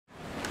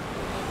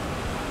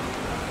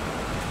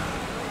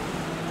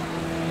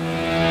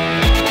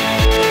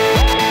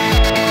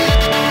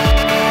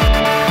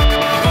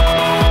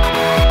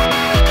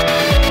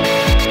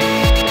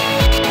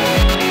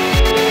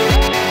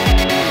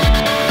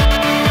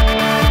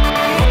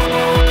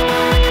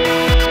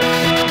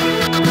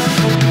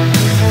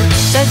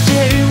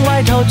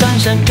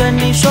身跟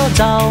你说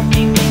早，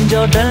明明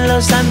就等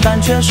了3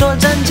班，却说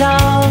真巧。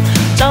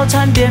早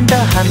餐店的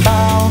汉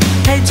堡，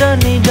配着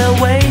你的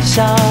微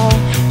笑，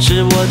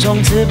是我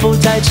从此不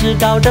再迟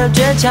到的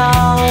诀窍。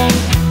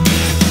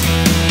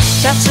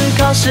下次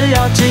考试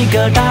要及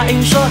格，答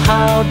应说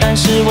好，但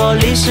是我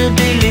历史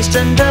地理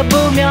真的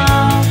不妙。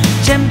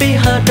铅笔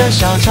盒的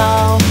小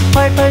抄，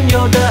坏朋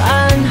友的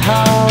暗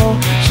号，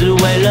是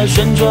为了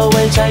选座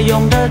位才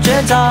用的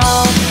绝招。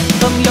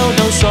朋友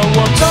都说我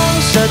重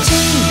色轻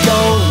友，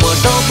我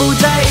都不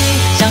在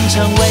意，想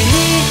成为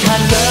你谈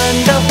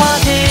论的话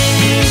题。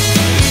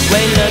为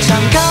了唱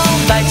告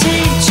白气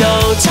球，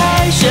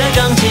才学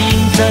钢琴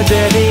这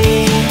决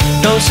定，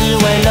都是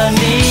为了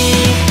你。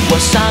我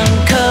上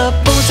课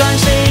不专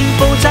心，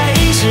不在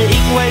意，是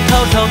因为偷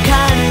偷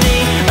看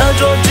你。恶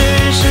作剧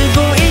是故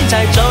意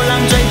在走廊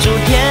追逐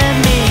甜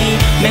蜜，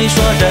没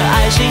说的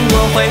爱心我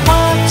会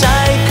画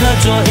在课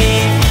桌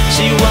椅，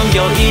希望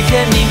有一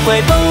天你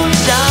会不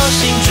小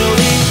心注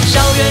意。校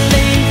园里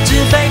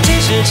纸飞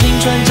机是青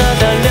春着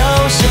的流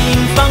行，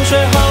放学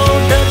后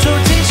的出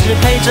击是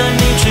陪着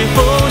你去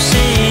补习。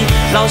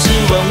老师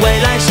问未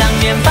来想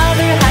念法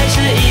律还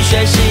是医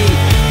学系，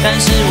但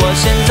是我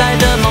现在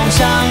的梦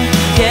想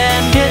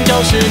偏偏就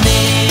是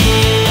你。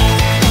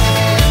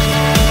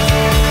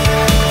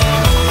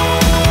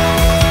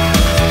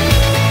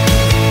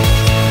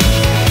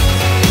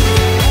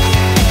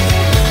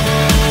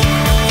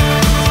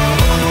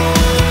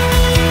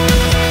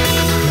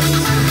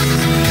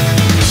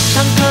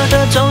上课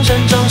的钟声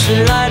总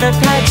是来得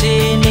太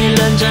急，你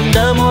认真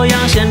的模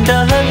样显得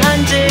很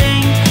安静。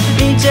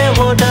你借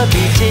我的笔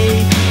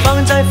记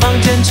放在房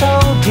间抽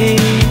屉，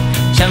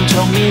想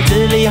从你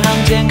字里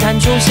行间看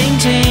出心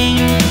情。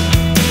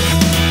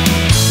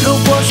如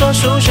果说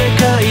数学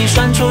可以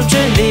算出距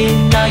离，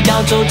那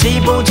要走几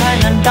步才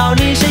能到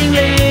你心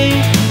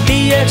里？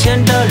毕业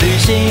前的旅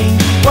行，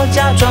我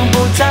假装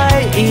不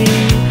在意，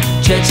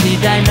却期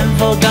待能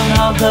否刚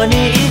好和你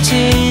一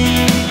起。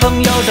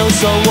朋友都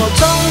说我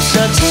重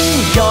色轻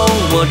友，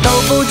我都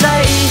不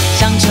在意，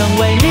想成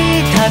为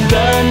你谈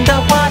论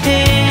的话题。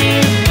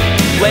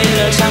为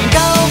了唱告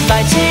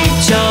白气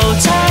球，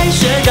才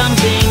学钢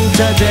琴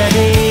这决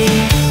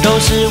定，都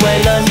是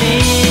为了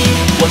你。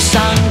我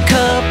上课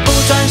不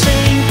专心，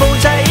不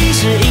在意，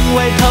是因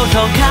为偷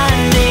偷看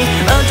你。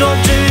恶作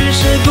剧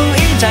是故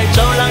意在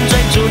走廊追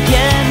逐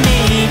甜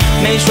蜜，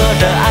没说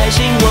的爱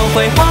心我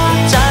会画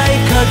在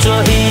课桌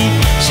椅，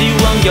希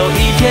望有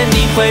一天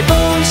你会不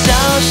小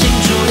心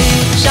注意。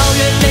校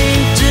园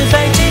里纸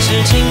飞机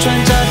是青春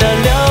着的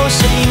流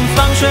行，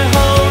放学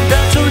后的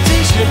出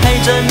击是陪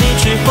着你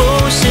去补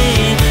习。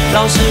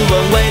老师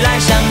问未来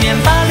想念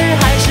法律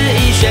还是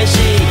医学系，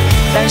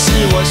但是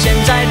我现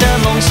在的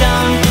梦想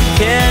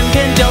偏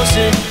偏就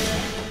是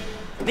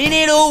你。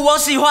你如我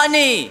喜欢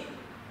你。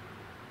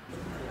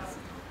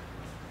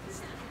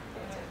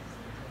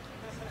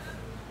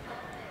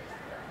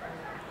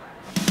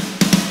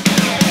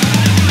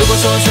如果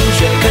说数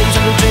学可以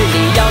算出距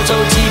离，要走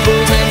几步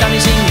才能到你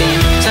心里？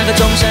上课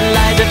钟声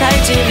来得太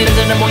急，你认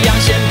真的模样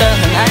显得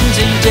很安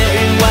静。捷运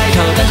外头，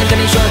单身跟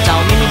你说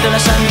早，明明等了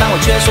3班，我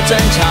却说真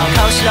巧。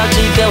考试要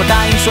及格，我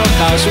答应说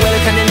好，是为了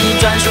看见你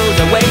专属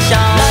的微笑。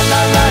啦啦